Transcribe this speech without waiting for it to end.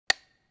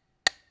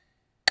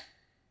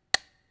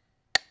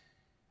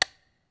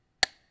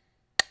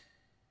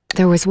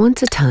There was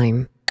once a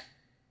time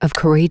of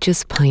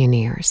courageous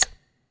pioneers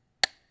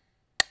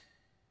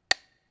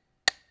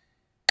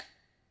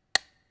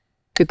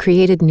who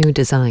created new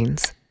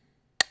designs,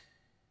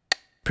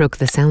 broke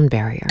the sound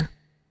barrier,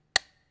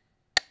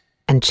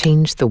 and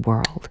changed the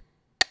world.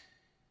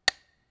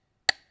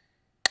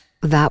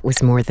 That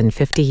was more than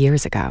 50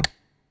 years ago.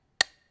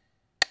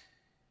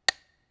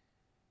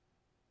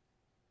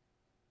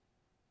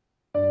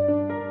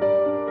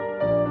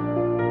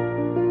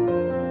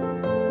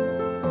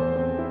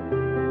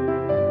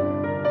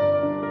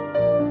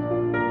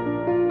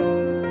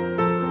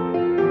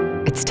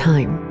 It's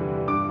time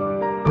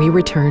we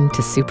return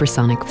to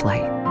supersonic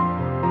flight.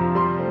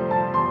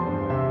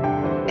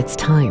 It's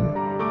time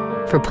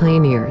for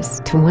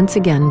pioneers to once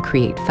again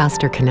create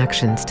faster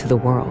connections to the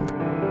world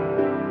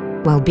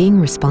while being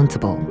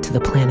responsible to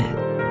the planet.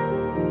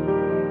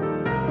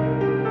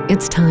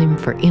 It's time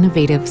for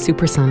innovative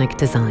supersonic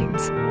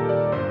designs,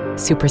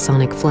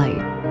 supersonic flight,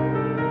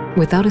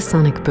 without a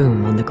sonic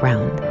boom on the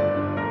ground.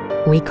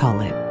 We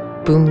call it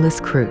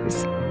Boomless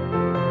Cruise.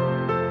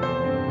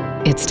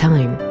 It's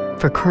time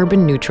for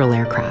carbon-neutral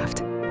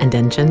aircraft and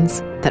engines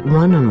that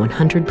run on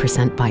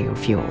 100%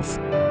 biofuels.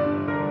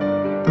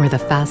 We're the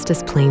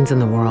fastest planes in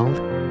the world,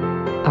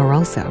 are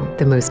also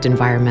the most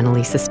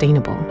environmentally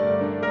sustainable.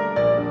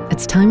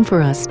 It's time for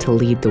us to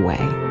lead the way.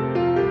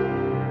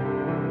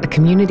 A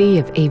community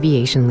of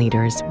aviation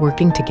leaders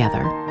working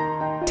together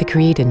to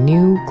create a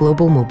new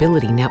global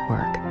mobility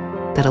network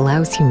that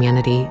allows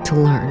humanity to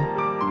learn,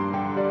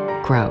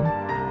 grow,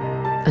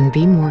 and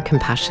be more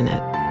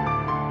compassionate,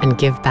 and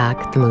give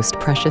back the most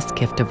precious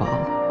gift of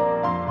all: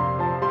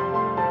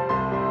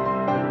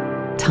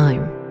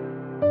 time.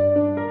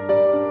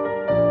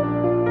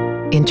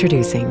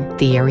 Introducing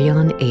the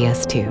Aerion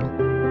AS2.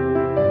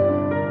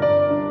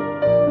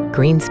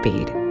 Green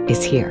speed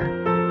is here.